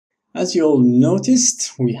As you all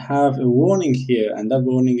noticed, we have a warning here, and that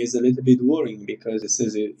warning is a little bit worrying because it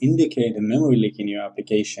says it indicate a memory leak in your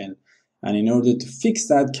application. And in order to fix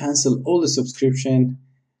that, cancel all the subscription,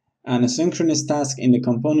 and a synchronous task in the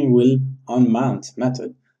component will unmount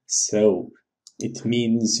method. So it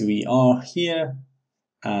means we are here,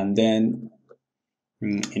 and then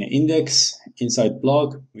in an index inside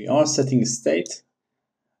blog, we are setting a state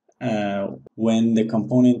when the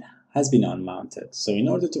component has been unmounted. So in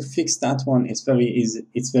order to fix that one, it's very easy.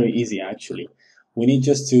 It's very easy actually. We need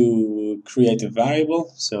just to create a variable.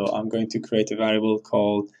 So I'm going to create a variable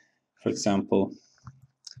called, for example,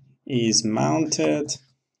 is mounted.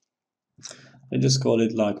 I just call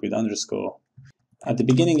it like with underscore. At the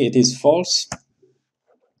beginning, it is false.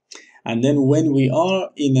 And then when we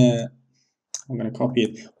are in a, I'm going to copy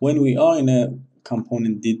it. When we are in a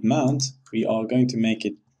component did mount, we are going to make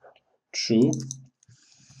it true.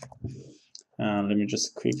 Let me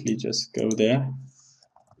just quickly just go there.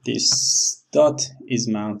 This dot is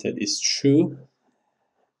mounted is true.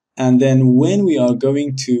 And then when we are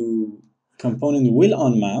going to component will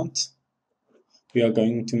unmount, we are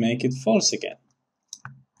going to make it false again.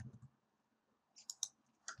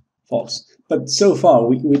 False. But so far,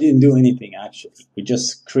 we didn't do anything actually. We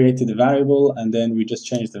just created a variable and then we just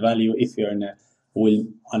changed the value if you're in a will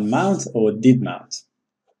unmount or did mount.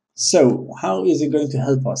 So how is it going to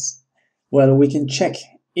help us? Well, we can check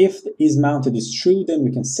if is mounted is true, then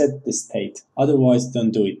we can set the state. Otherwise,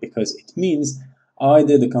 don't do it because it means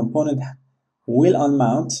either the component will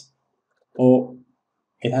unmount or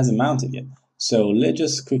it hasn't mounted yet. So let's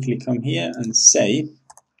just quickly come here and say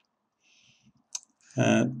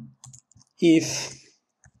if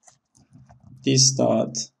this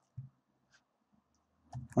dot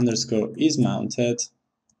underscore is mounted,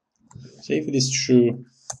 so if it is true,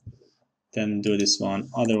 then do this one,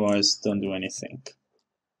 otherwise don't do anything.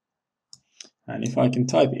 And if I can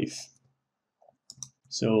type if,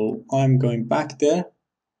 so I'm going back there,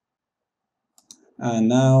 and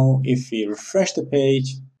now if we refresh the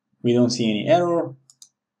page, we don't see any error,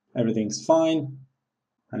 everything's fine.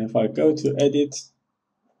 And if I go to edit,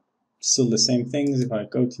 still the same things. If I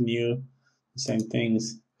go to new, the same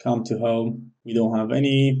things. Come to home, we don't have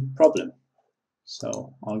any problem.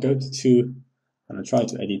 So I'll go to 2 and I'll try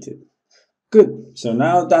to edit it. Good, so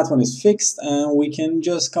now that one is fixed and we can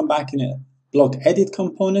just come back in a block edit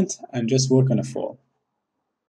component and just work on a form.